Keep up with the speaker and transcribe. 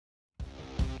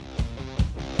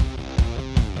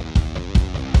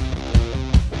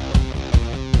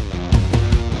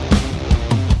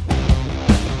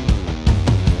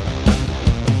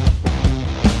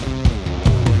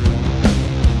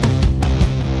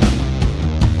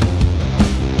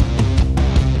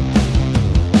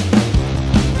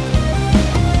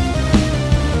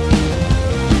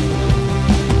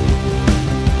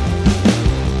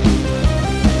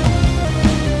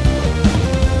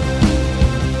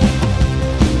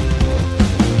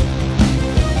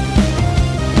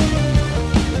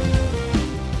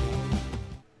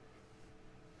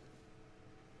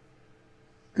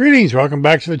Greetings, welcome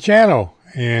back to the channel,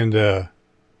 and the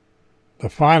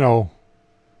final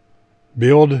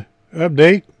build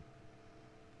update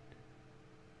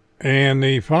and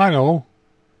the final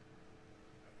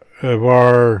of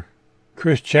our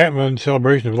Chris Chapman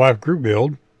Celebration of Life group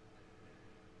build.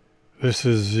 This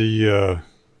is the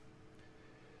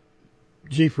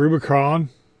Jeep Rubicon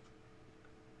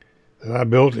that I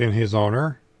built in his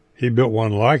honor. He built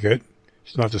one like it.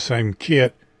 It's not the same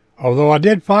kit, although I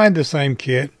did find the same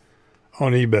kit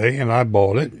on eBay and I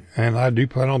bought it, and I do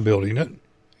plan on building it.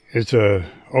 It's a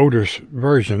older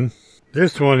version.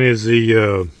 This one is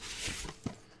the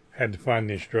had to find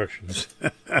the instructions.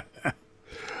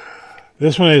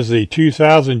 This one is the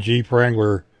 2000 Jeep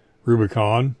Wrangler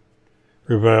Rubicon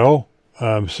Revell.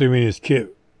 I'm assuming it's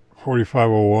kit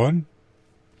 4501.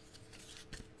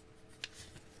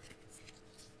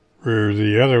 Where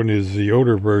the other one is the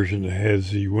older version that has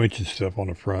the winch and stuff on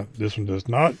the front. This one does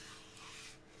not.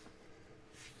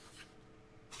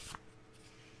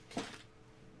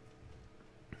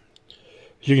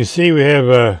 As you can see, we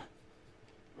have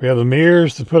the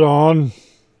mirrors to put on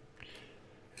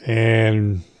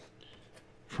and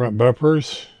front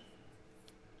bumpers.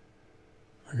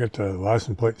 I got the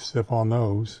license plate stuff on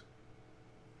those.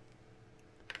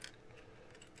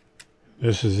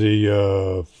 This is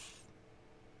the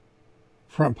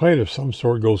front plate of some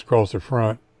sort, goes across the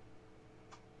front.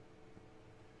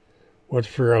 We'll have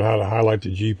to figure out how to highlight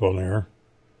the Jeep on there.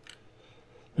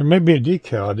 There may be a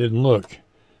decal, I didn't look.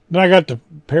 Then I got the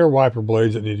pair of wiper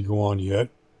blades that need to go on yet.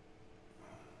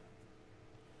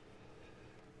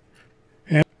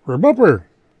 And rear bumper.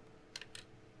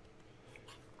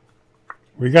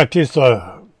 We got this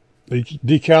the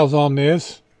decals on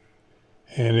this,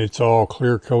 and it's all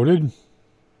clear coated.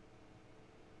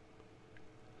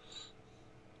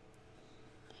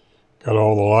 Got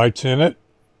all the lights in it.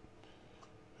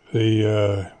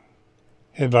 The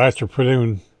headlights are put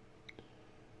in.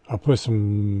 I put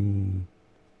some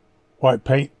white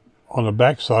paint on the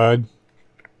back side,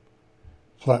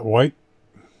 flat white.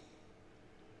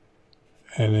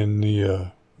 And then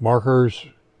the markers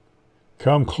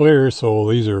come clear, so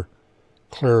these are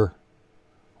clear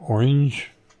orange.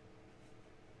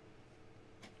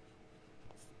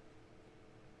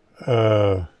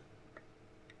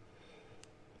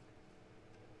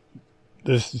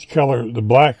 This color, the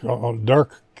black,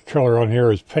 dark color on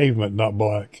here is pavement, not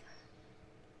black.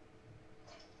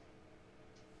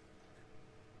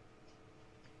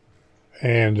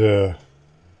 And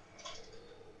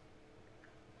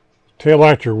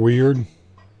taillights are weird.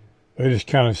 They just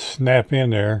kind of snap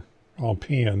in there on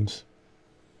pins.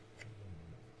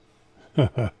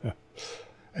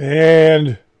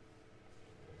 And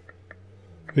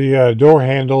the door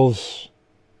handles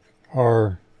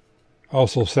are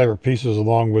also separate pieces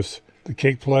along with the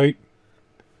cake plate.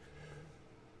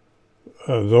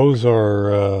 Those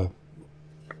are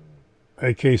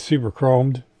AK super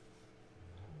chromed.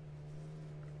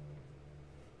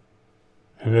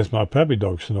 And that's my puppy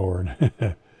dog snoring.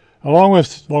 along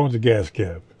with the gas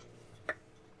cap.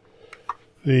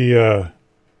 The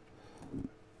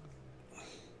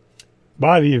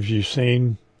body, as you've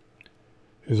seen,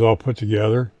 is all put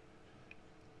together.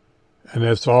 And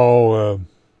that's all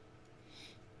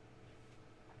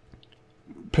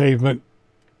pavement,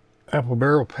 apple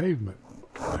barrel pavement.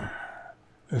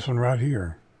 This one right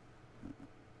here.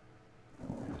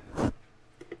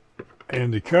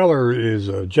 And the color is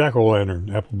a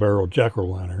jack-o'-lantern, apple barrel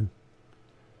jack-o'-lantern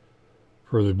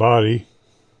for the body.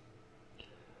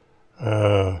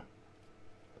 I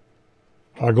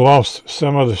glossed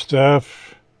some of the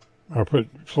stuff. I put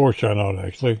floor shine on it,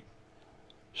 actually.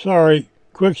 Sorry,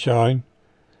 quick shine.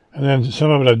 And then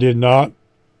some of it I did not.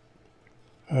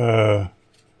 You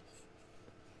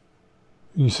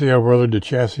can see I weathered the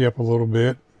chassis up a little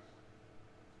bit.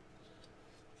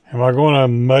 Am I going to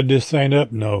mud this thing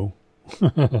up? No.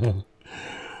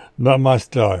 Not my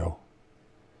style.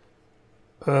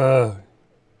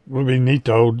 Would be neat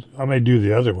though. I may do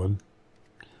the other one,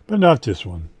 but not this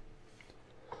one.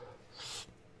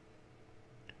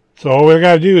 So all we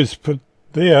gotta do is put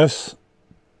this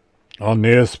on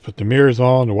this, put the mirrors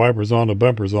on, the wipers on, the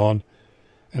bumpers on,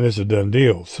 and it's a done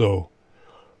deal. So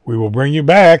we will bring you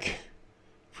back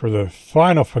for the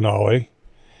final finale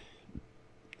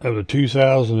of the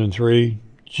 2003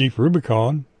 Jeep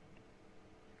Rubicon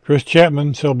Chris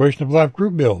Chapman Celebration of Life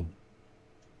group build.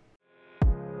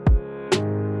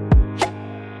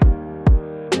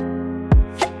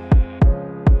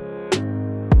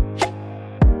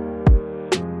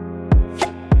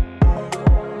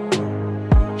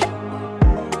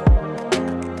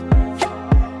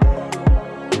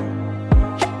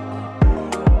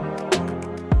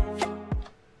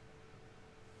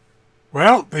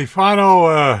 the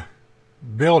final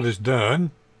build is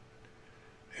done,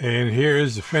 and here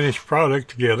is the finished product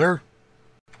together.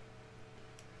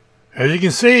 As you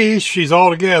can see, she's all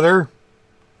together,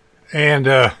 and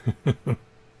I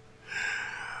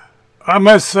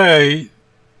must say,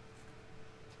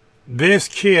 this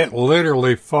kit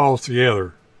literally falls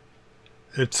together.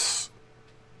 It's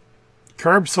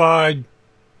curbside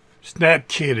snap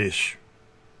kit-ish,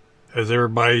 as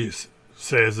everybody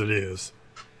says it is.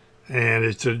 And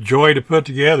it's a joy to put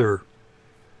together.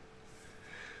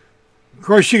 Of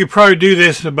course, you could probably do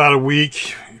this in about a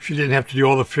week if you didn't have to do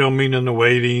all the filming and the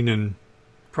waiting and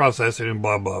processing and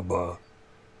blah, blah, blah.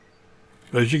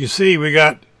 But as you can see, we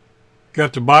got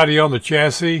the body on the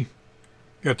chassis,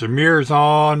 got the mirrors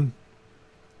on,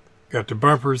 got the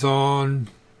bumpers on,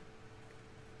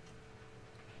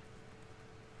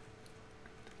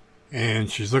 and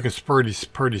she's looking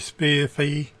pretty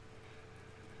spiffy.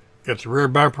 Got the rear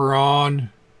bumper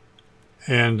on,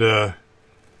 and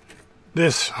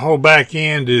this whole back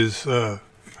end is, and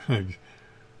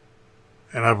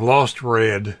I've lost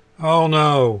red. Oh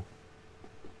no.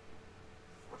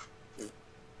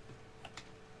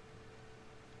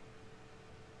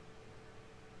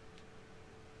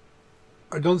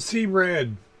 I don't see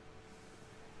red.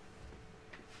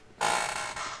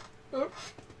 Oh.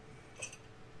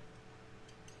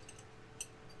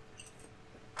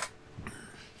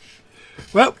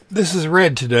 Well, this is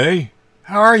red today.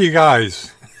 How are you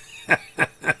guys?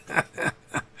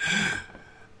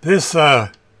 This whole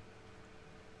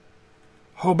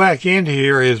back end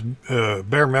here is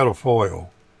bare metal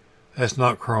foil. That's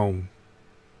not chrome.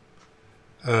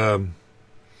 The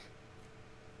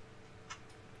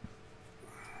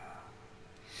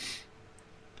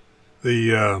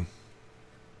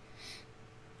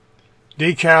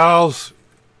decals,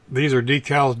 these are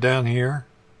decals down here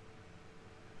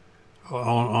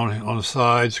on the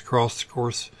sides, across, of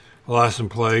course, the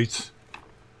license plates.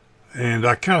 And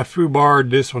I kind of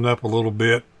foobarred this one up a little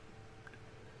bit,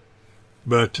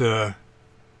 but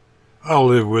I'll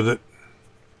live with it.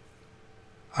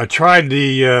 I tried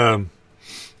the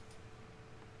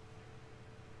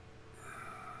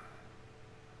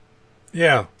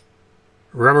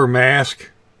rubber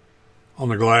mask on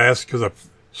the glass, because I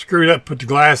screwed up, put the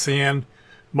glass in,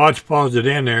 Mod Podged it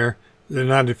in there, then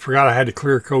I forgot I had to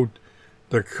clear coat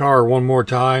the car one more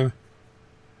time,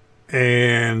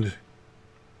 and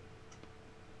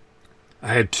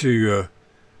I had to,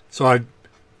 so I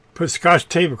put Scotch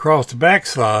tape across the back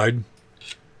side,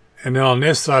 and then on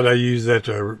this side I used that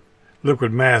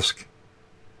liquid mask,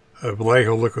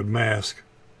 Vallejo liquid mask.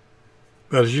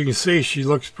 But as you can see, she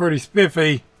looks pretty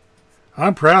spiffy.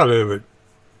 I'm proud of it.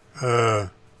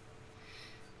 Of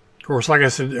course, like I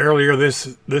said earlier,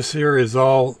 this here is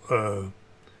all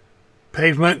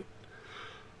pavement.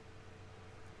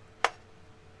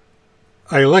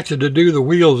 I elected to do the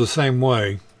wheels the same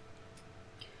way.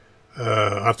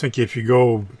 I think if you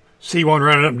go see one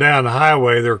running up and down the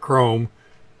highway, they're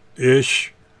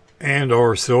chrome-ish and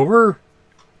or silver.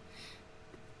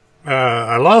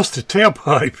 I lost the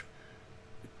tailpipe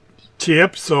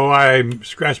tip, so I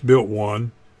scratch built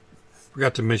one.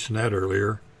 Forgot to mention that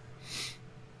earlier.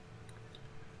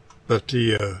 But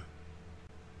the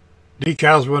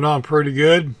decals went on pretty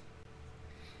good.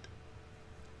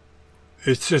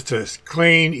 It's just a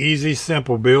clean, easy,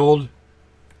 simple build.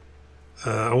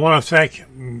 I want to thank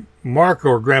Mark,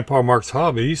 or Grandpa Mark's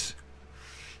Hobbies,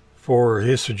 for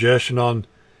his suggestion on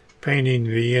painting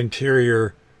the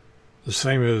interior the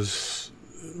same as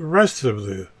the rest of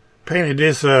the painted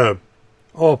this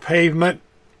all pavement.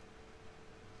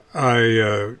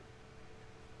 I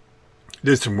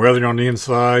did some weathering on the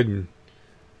inside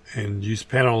and used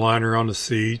panel liner on the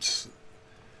seats.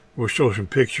 We'll show some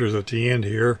pictures at the end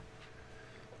here.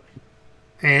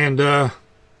 And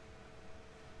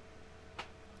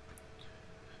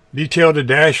detailed the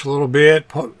dash a little bit.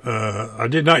 I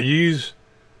did not use,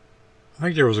 I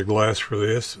think there was a glass for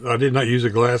this. I did not use a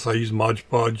glass. I used Mod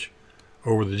Podge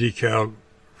over the decal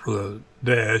for the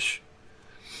dash.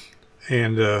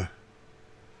 And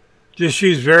just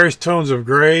used various tones of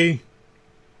gray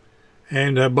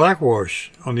and black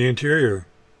wash on the interior.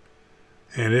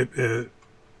 And it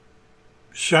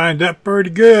shined up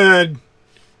pretty good.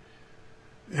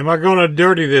 Am I going to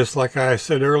dirty this like I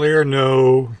said earlier?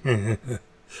 No.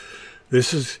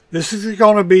 This is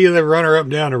going to be the runner up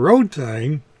down the road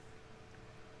thing.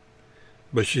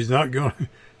 But she's not going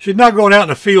out in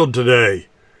the field today.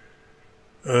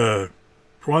 For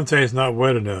one thing, it's not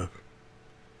wet enough.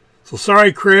 So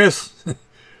sorry, Chris.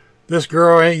 This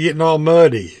girl ain't getting all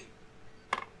muddy.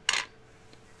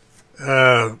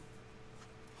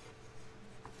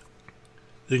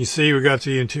 You can see we got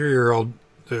the interior all,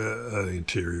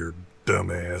 interior,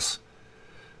 dumbass.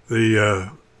 The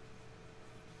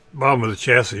bottom of the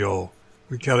chassis all,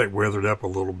 we got it weathered up a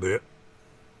little bit.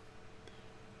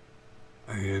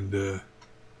 And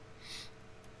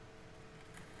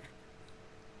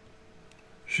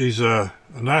she's a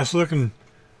nice looking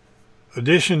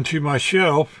addition to my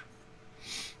shelf.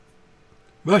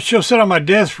 But she'll sit on my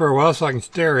desk for a while so I can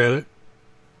stare at it.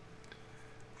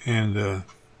 And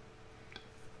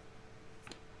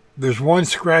there's one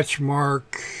scratch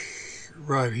mark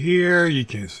right here. You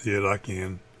can't see it, I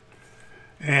can.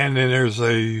 And then there's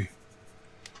a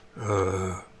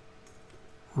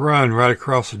run right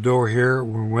across the door here.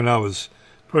 When I was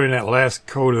putting that last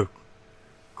coat of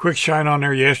quick shine on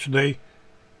there yesterday,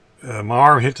 my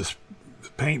arm hit the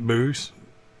paint booth,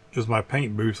 because my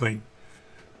paint booth ain't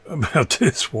about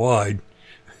this wide.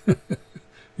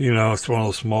 You know, it's one of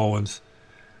those small ones.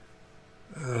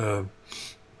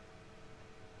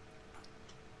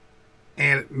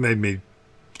 And it made me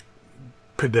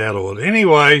pedaddle it.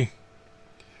 Anyway,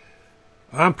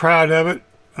 I'm proud of it.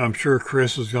 I'm sure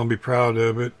Chris is going to be proud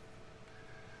of it.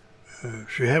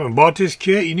 If you haven't bought this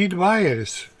kit, you need to buy it.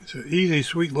 It's an easy,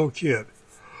 sweet little kit.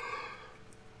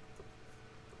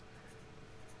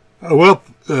 I will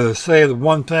say the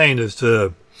one thing is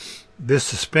this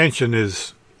suspension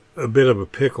is a bit of a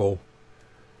pickle.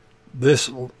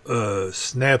 This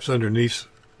snaps underneath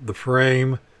the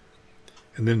frame,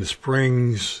 and then the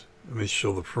springs, let me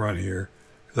show the front here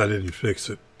because I didn't fix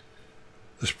it.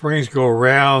 The springs go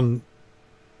around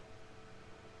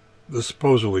the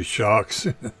supposedly shocks.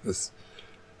 You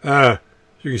can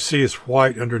see it's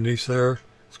white underneath there.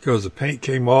 It's because the paint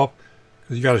came off,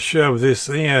 because you got to shove this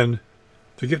in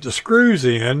to get the screws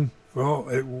in. Well,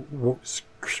 it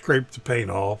scrape the paint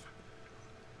off.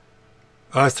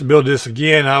 If I was to build this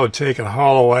again, I would take and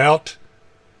hollow out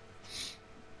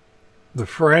the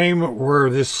frame where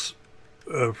this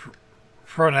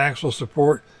front axle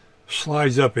support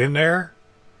slides up in there.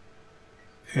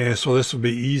 And so this will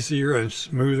be easier and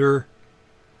smoother.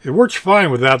 It works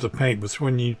fine without the paint, but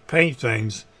when you paint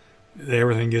things,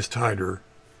 everything gets tighter.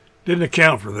 Didn't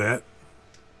account for that.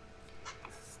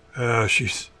 She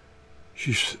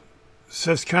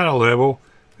sits kind of level.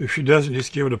 If she doesn't,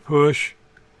 just give it a push,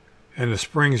 and the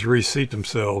springs reseat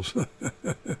themselves.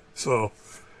 So,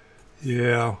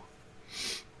 yeah.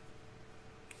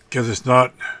 Because it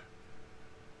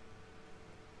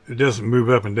doesn't move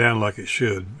up and down like it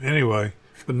should. Anyway,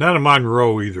 but none of mine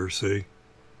roll either, see?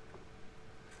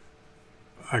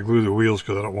 I glue the wheels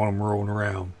because I don't want them rolling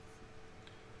around.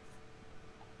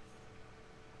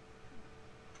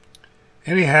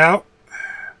 Anyhow,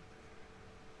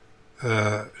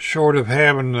 short of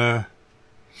having a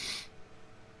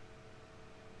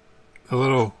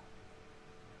little,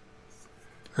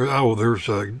 oh, there's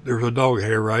a dog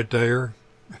hair right there.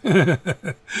 I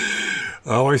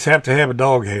always have to have a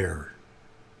dog hair,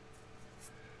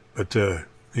 but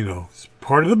you know, it's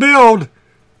part of the build.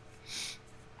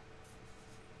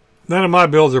 None of my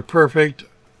builds are perfect.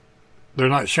 They're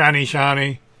not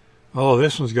shiny. Oh,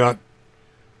 this one's got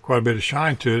quite a bit of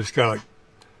shine to it. It's got like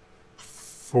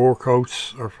 4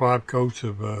 coats or 5 coats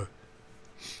of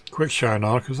quick shine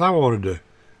on it, because I wanted to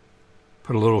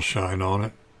put a little shine on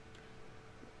it.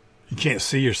 You can't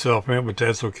see yourself in it, but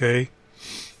that's okay.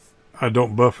 I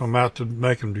don't buff them out to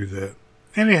make them do that.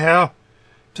 Anyhow,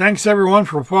 thanks everyone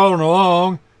for following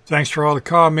along. Thanks for all the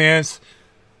comments.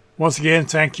 Once again,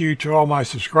 thank you to all my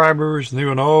subscribers,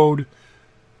 new and old.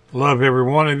 Love every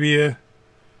one of you.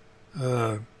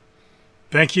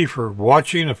 Thank you for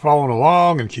watching and following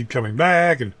along and keep coming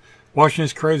back and watching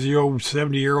this crazy old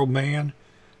 70-year-old man.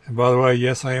 And by the way,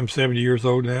 yes, I am 70 years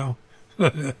old now.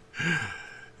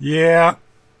 Yeah.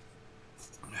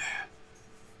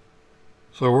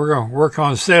 So we're going to work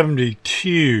on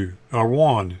 72, or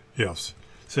 1, yes,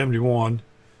 71.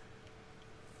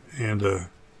 And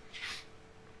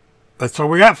that's all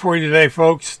we got for you today,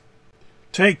 folks.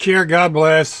 Take care. God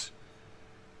bless.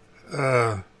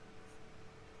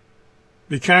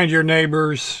 Be kind to your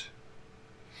neighbors.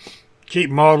 Keep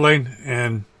modeling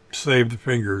and save the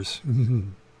fingers.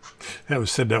 Haven't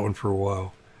said that one for a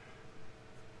while.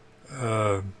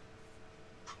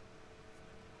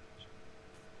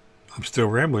 I'm still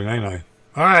rambling, ain't I?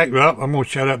 All right, well, I'm going to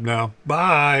shut up now.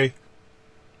 Bye.